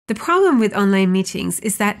The problem with online meetings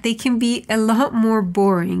is that they can be a lot more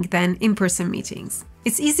boring than in-person meetings.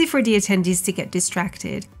 It's easy for the attendees to get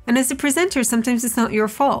distracted, and as a presenter, sometimes it's not your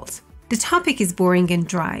fault. The topic is boring and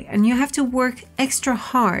dry, and you have to work extra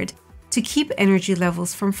hard to keep energy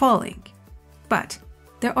levels from falling. But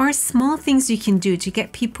there are small things you can do to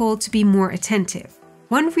get people to be more attentive.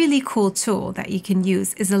 One really cool tool that you can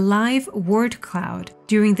use is a live word cloud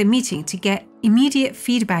during the meeting to get immediate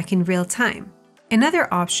feedback in real time.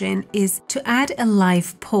 Another option is to add a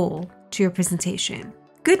live poll to your presentation.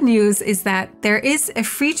 Good news is that there is a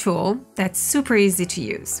free tool that's super easy to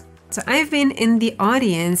use. So I've been in the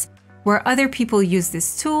audience where other people use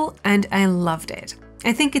this tool and I loved it.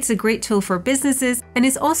 I think it's a great tool for businesses and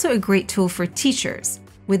it's also a great tool for teachers.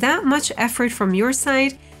 Without much effort from your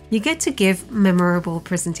side, you get to give memorable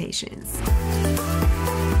presentations.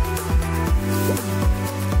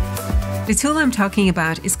 The tool I'm talking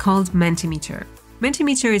about is called Mentimeter.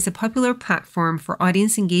 Mentimeter is a popular platform for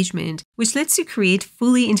audience engagement, which lets you create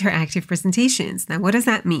fully interactive presentations. Now, what does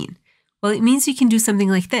that mean? Well, it means you can do something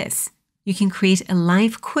like this. You can create a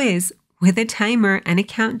live quiz with a timer and a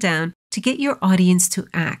countdown to get your audience to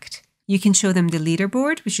act. You can show them the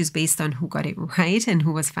leaderboard, which is based on who got it right and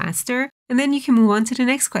who was faster, and then you can move on to the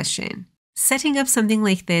next question. Setting up something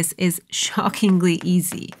like this is shockingly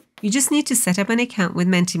easy. You just need to set up an account with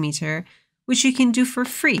Mentimeter, which you can do for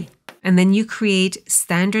free. And then you create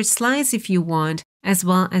standard slides if you want, as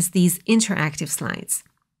well as these interactive slides.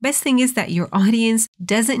 Best thing is that your audience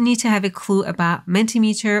doesn't need to have a clue about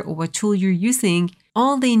Mentimeter or what tool you're using.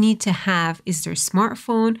 All they need to have is their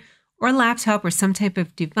smartphone or laptop or some type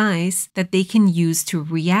of device that they can use to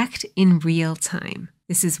react in real time.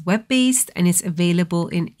 This is web-based and it's available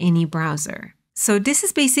in any browser. So this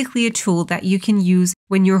is basically a tool that you can use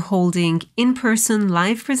when you're holding in-person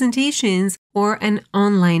live presentations or an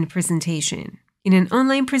online presentation. In an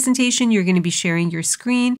online presentation, you're going to be sharing your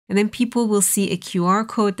screen and then people will see a QR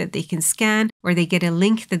code that they can scan or they get a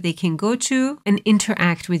link that they can go to and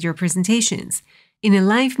interact with your presentations. In a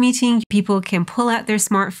live meeting, people can pull out their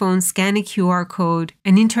smartphone, scan a QR code,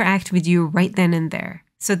 and interact with you right then and there.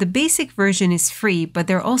 So the basic version is free, but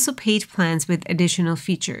there are also paid plans with additional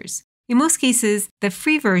features. In most cases, the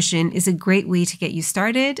free version is a great way to get you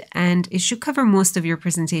started, and it should cover most of your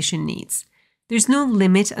presentation needs. There's no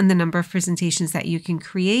limit on the number of presentations that you can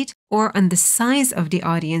create or on the size of the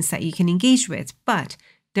audience that you can engage with, but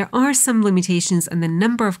there are some limitations on the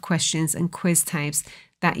number of questions and quiz types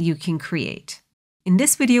that you can create. In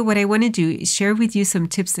this video, what I want to do is share with you some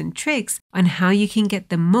tips and tricks on how you can get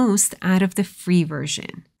the most out of the free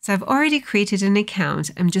version. So I've already created an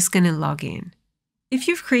account. I'm just going to log in. If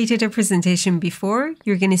you've created a presentation before,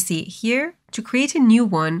 you're going to see it here. To create a new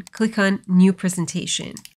one, click on New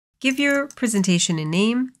Presentation. Give your presentation a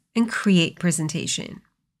name and create presentation.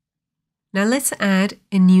 Now let's add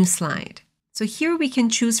a new slide. So here we can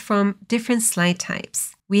choose from different slide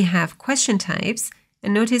types. We have question types,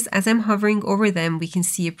 and notice as I'm hovering over them, we can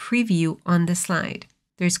see a preview on the slide.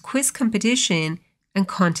 There's quiz competition and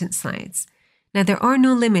content slides. Now there are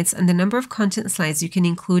no limits on the number of content slides you can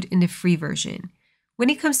include in the free version. When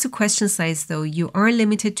it comes to question slides though, you are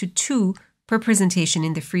limited to 2 per presentation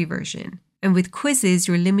in the free version. And with quizzes,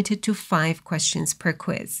 you're limited to 5 questions per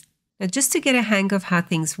quiz. Now just to get a hang of how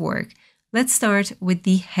things work, let's start with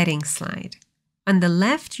the heading slide. On the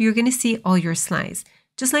left, you're going to see all your slides,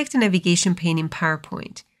 just like the navigation pane in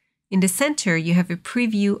PowerPoint. In the center, you have a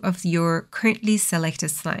preview of your currently selected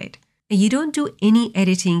slide. And you don't do any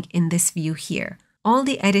editing in this view here. All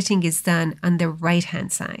the editing is done on the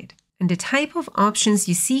right-hand side. And the type of options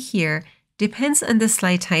you see here depends on the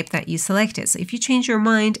slide type that you selected. So if you change your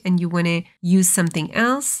mind and you want to use something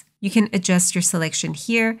else, you can adjust your selection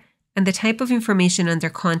here and the type of information under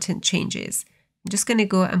content changes. I'm just going to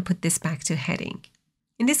go and put this back to heading.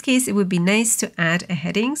 In this case, it would be nice to add a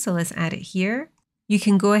heading. So let's add it here. You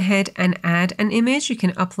can go ahead and add an image. You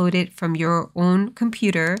can upload it from your own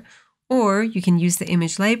computer, or you can use the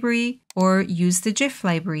image library or use the GIF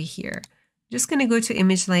library here. I'm just going to go to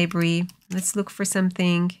image library. Let's look for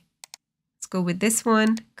something. Let's go with this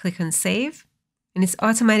one. Click on save, and it's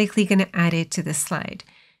automatically going to add it to the slide.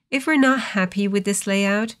 If we're not happy with this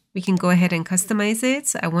layout, we can go ahead and customize it.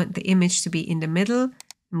 So I want the image to be in the middle.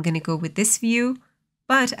 I'm going to go with this view,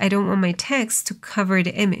 but I don't want my text to cover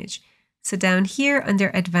the image. So down here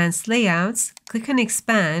under Advanced Layouts, click on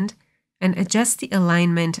Expand and adjust the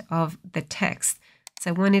alignment of the text. So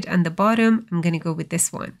I want it on the bottom. I'm going to go with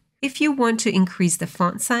this one. If you want to increase the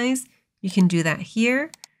font size, you can do that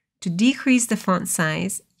here. To decrease the font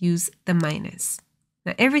size, use the minus.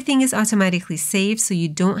 Now everything is automatically saved, so you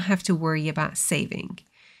don't have to worry about saving.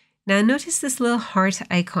 Now notice this little heart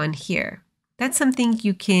icon here. That's something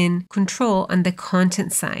you can control on the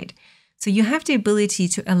content side. So you have the ability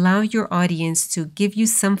to allow your audience to give you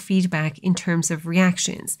some feedback in terms of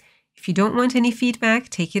reactions. If you don't want any feedback,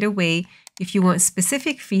 take it away. If you want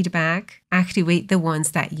specific feedback, activate the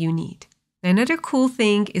ones that you need. Another cool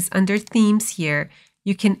thing is under themes here,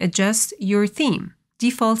 you can adjust your theme.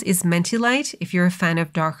 Default is Menti Light. If you're a fan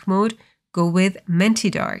of dark mode, go with Menti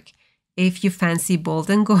Dark. If you fancy bold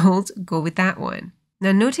and gold, go with that one.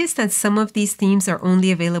 Now notice that some of these themes are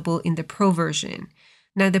only available in the Pro version.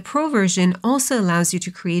 Now the Pro version also allows you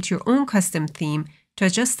to create your own custom theme to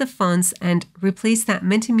adjust the fonts and replace that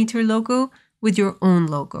Mentimeter logo with your own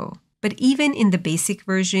logo. But even in the basic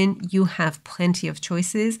version, you have plenty of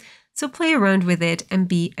choices, so play around with it and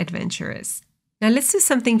be adventurous. Now let's do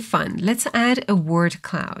something fun. Let's add a word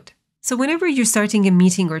cloud. So whenever you're starting a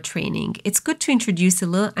meeting or training, it's good to introduce a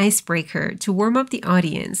little icebreaker to warm up the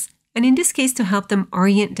audience, and in this case to help them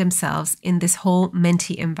orient themselves in this whole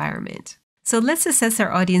Menti environment. So let's assess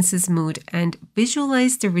our audience's mood and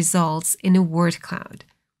visualize the results in a word cloud.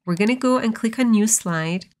 We're going to go and click on New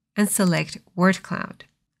Slide and select Word Cloud.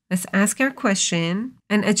 Let's ask our question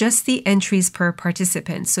and adjust the entries per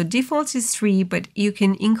participant. So default is 3, but you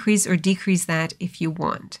can increase or decrease that if you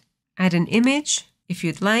want. Add an image if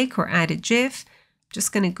you'd like, or add a GIF.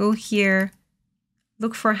 Just going to go here,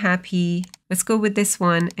 look for happy. Let's go with this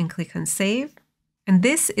one and click on Save. And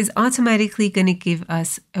this is automatically going to give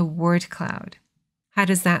us a word cloud. How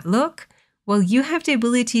does that look? Well, you have the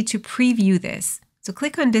ability to preview this. So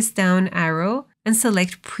click on this down arrow and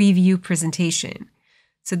select Preview Presentation.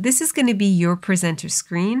 So this is going to be your presenter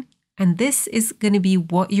screen, and this is going to be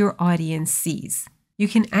what your audience sees. You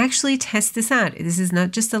can actually test this out. This is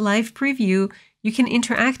not just a live preview. You can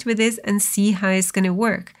interact with this and see how it's going to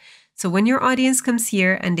work. So when your audience comes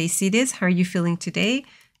here and they see this, how are you feeling today?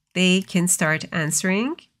 They can start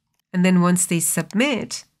answering. And then once they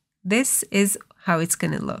submit, this is how it's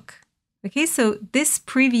going to look. Okay, so this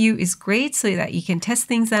preview is great so that you can test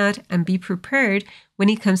things out and be prepared when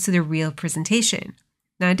it comes to the real presentation.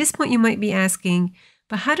 Now, at this point, you might be asking,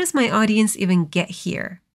 but how does my audience even get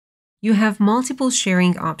here? You have multiple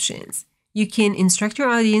sharing options. You can instruct your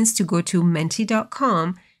audience to go to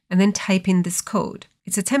menti.com and then type in this code.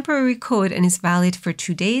 It's a temporary code and is valid for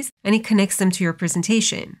 2 days, and it connects them to your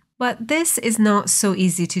presentation. But this is not so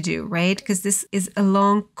easy to do, right? Because this is a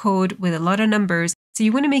long code with a lot of numbers. So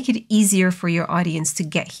you want to make it easier for your audience to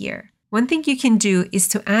get here. One thing you can do is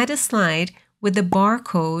to add a slide with the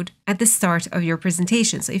barcode at the start of your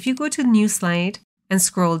presentation. So if you go to New Slide and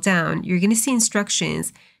scroll down, you're going to see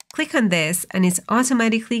instructions. Click on this and it's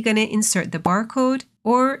automatically going to insert the barcode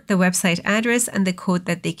or the website address and the code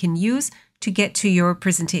that they can use to get to your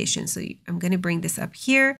presentation. So I'm going to bring this up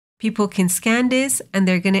here. People can scan this and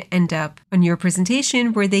they're going to end up on your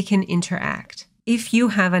presentation where they can interact. If you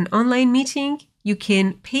have an online meeting, you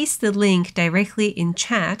can paste the link directly in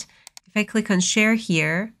chat. If I click on Share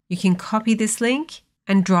here, you can copy this link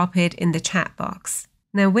and drop it in the chat box.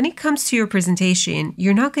 Now, when it comes to your presentation,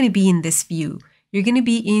 you're not going to be in this view. You're going to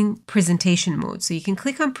be in presentation mode. So you can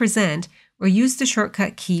click on Present or use the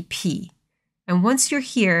shortcut key P. And once you're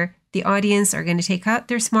here, the audience are going to take out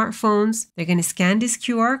their smartphones. They're going to scan this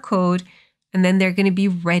QR code, and then they're going to be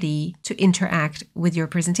ready to interact with your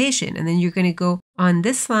presentation. And then you're going to go on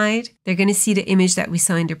this slide. They're going to see the image that we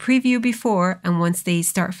saw in the preview before. And once they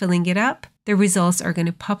start filling it up, the results are going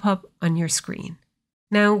to pop up on your screen.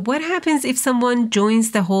 Now, what happens if someone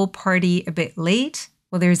joins the whole party a bit late?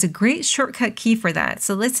 Well, there's a great shortcut key for that.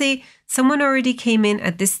 So let's say someone already came in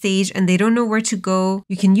at this stage and they don't know where to go.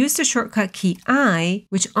 You can use the shortcut key I,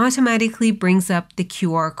 which automatically brings up the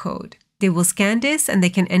QR code. They will scan this and they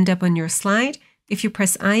can end up on your slide. If you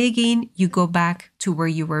press I again, you go back to where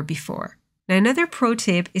you were before. Now, another pro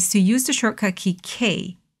tip is to use the shortcut key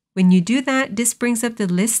K. When you do that, this brings up the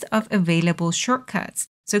list of available shortcuts.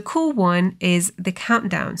 So a cool one is the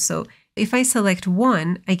countdown. So if I select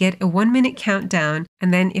 1, I get a 1-minute countdown.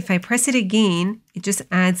 And then if I press it again, it just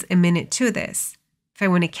adds a minute to this. If I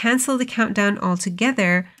want to cancel the countdown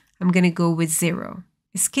altogether, I'm going to go with 0.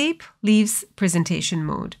 Escape leaves presentation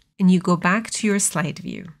mode, and you go back to your slide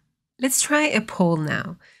view. Let's try a poll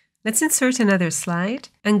now. Let's insert another slide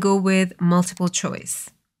and go with multiple choice.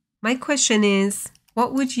 My question is,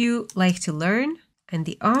 what would you like to learn? And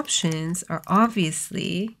the options are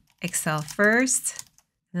obviously Excel first.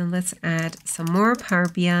 Then let's add some more Power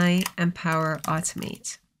BI and Power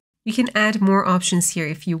Automate. You can add more options here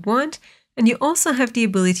if you want, and you also have the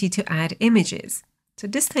ability to add images. So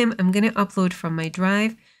this time I'm going to upload from my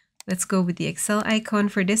drive. Let's go with the Excel icon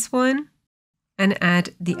for this one and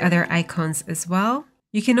add the other icons as well.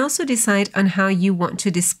 You can also decide on how you want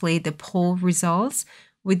to display the poll results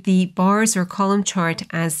with the bars or column chart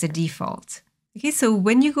as the default. Okay, so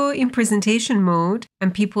when you go in presentation mode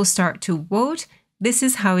and people start to vote, this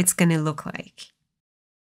is how it's going to look like.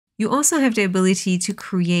 You also have the ability to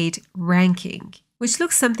create ranking, which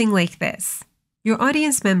looks something like this. Your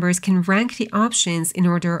audience members can rank the options in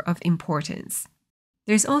order of importance.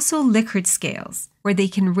 There's also Likert scales, where they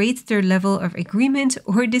can rate their level of agreement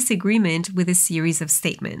or disagreement with a series of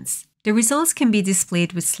statements. The results can be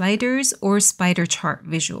displayed with sliders or spider chart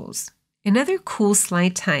visuals. Another cool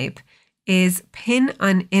slide type is pin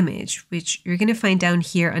on image, which you're going to find down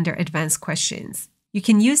here under advanced questions. You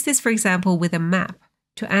can use this, for example, with a map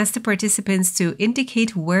to ask the participants to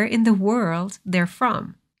indicate where in the world they're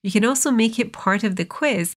from. You can also make it part of the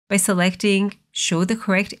quiz by selecting show the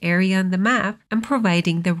correct area on the map and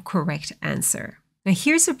providing the correct answer. Now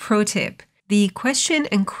here's a pro tip. The question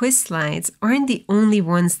and quiz slides aren't the only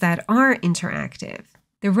ones that are interactive.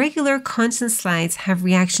 The regular content slides have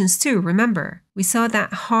reactions too, remember? We saw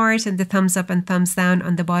that heart and the thumbs up and thumbs down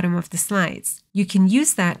on the bottom of the slides. You can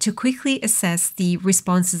use that to quickly assess the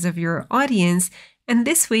responses of your audience, and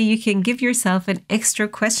this way you can give yourself an extra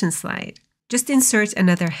question slide. Just insert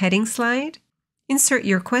another heading slide, insert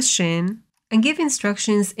your question, and give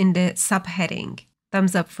instructions in the subheading.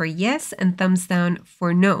 Thumbs up for yes and thumbs down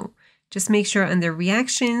for no. Just make sure under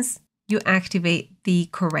reactions, you activate the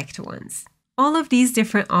correct ones. All of these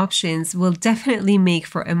different options will definitely make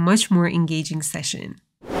for a much more engaging session.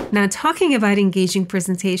 Now, talking about engaging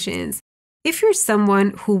presentations, if you're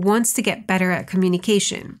someone who wants to get better at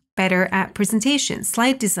communication, better at presentation,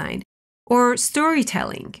 slide design, or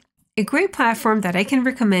storytelling, a great platform that I can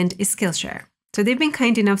recommend is Skillshare. So they've been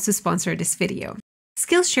kind enough to sponsor this video.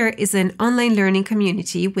 Skillshare is an online learning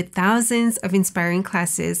community with thousands of inspiring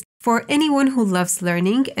classes for anyone who loves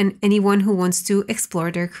learning and anyone who wants to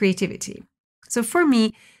explore their creativity. So for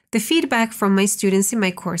me, the feedback from my students in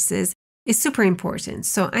my courses is super important.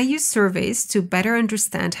 So I use surveys to better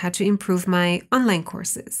understand how to improve my online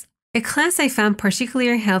courses. A class I found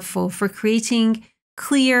particularly helpful for creating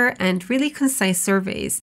clear and really concise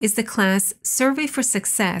surveys is the class Survey for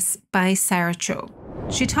Success by Sarah Cho.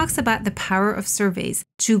 She talks about the power of surveys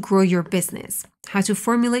to grow your business, how to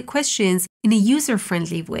formulate questions in a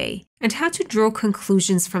user-friendly way, and how to draw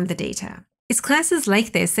conclusions from the data. It's classes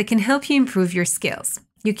like this that can help you improve your skills.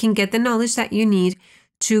 You can get the knowledge that you need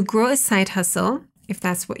to grow a side hustle, if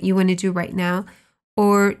that's what you want to do right now,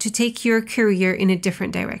 or to take your career in a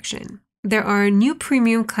different direction. There are new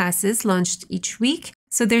premium classes launched each week,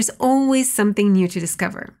 so there's always something new to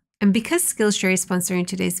discover. And because Skillshare is sponsoring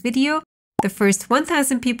today's video, the first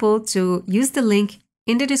 1,000 people to use the link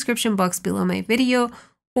in the description box below my video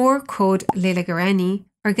or code Leila Gharani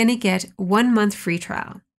are going to get 1 month free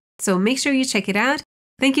trial. So make sure you check it out.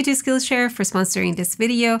 Thank you to Skillshare for sponsoring this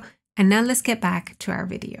video. And now let's get back to our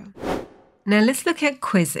video. Now let's look at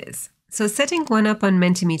quizzes. So setting one up on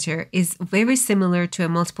Mentimeter is very similar to a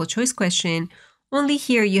multiple choice question, only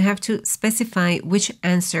here you have to specify which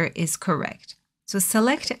answer is correct. So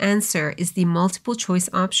select answer is the multiple choice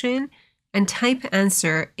option and type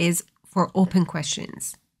answer is for open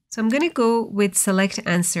questions. So I'm going to go with select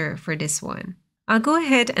answer for this one. I'll go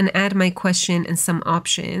ahead and add my question and some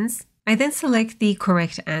options. I then select the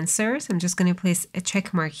correct answer. So I'm just going to place a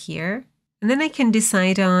check mark here. And then I can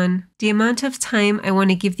decide on the amount of time I want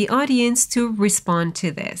to give the audience to respond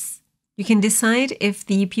to this. You can decide if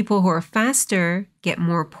the people who are faster get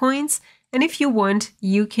more points. And if you want,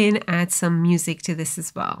 you can add some music to this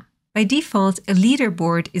as well. By default, a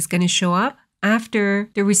leaderboard is going to show up after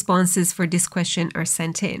the responses for this question are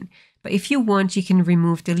sent in. But if you want, you can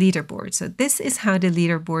remove the leaderboard. So this is how the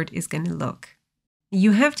leaderboard is going to look.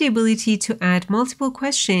 You have the ability to add multiple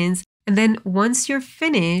questions, and then once you're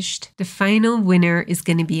finished, the final winner is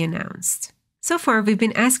going to be announced. So far, we've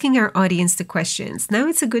been asking our audience the questions. Now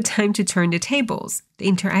it's a good time to turn the tables. The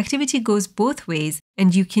interactivity goes both ways,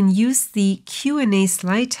 and you can use the Q&A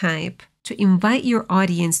slide type to invite your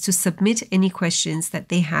audience to submit any questions that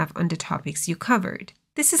they have on the topics you covered.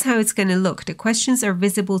 This is how it's going to look. The questions are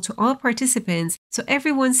visible to all participants, so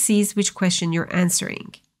everyone sees which question you're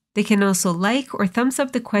answering. They can also like or thumbs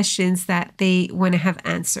up the questions that they want to have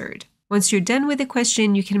answered. Once you're done with the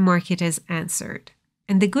question, you can mark it as answered.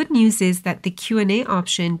 And the good news is that the Q&A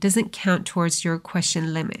option doesn't count towards your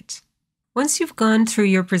question limit. Once you've gone through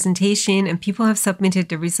your presentation and people have submitted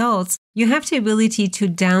the results, you have the ability to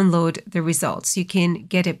download the results. You can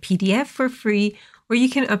get a PDF for free, or you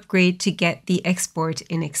can upgrade to get the export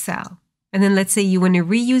in Excel. And then let's say you want to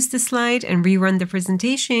reuse the slide and rerun the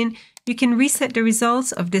presentation, you can reset the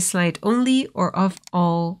results of this slide only or of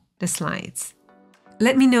all the slides.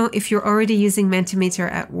 Let me know if you're already using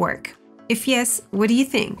Mentimeter at work. If yes, what do you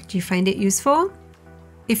think? Do you find it useful?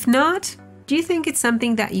 If not, do you think it's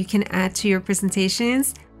something that you can add to your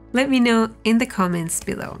presentations? Let me know in the comments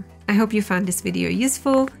below. I hope you found this video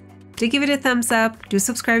useful. Do give it a thumbs up, do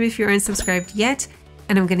subscribe if you aren't subscribed yet,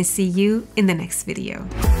 and I'm gonna see you in the next video.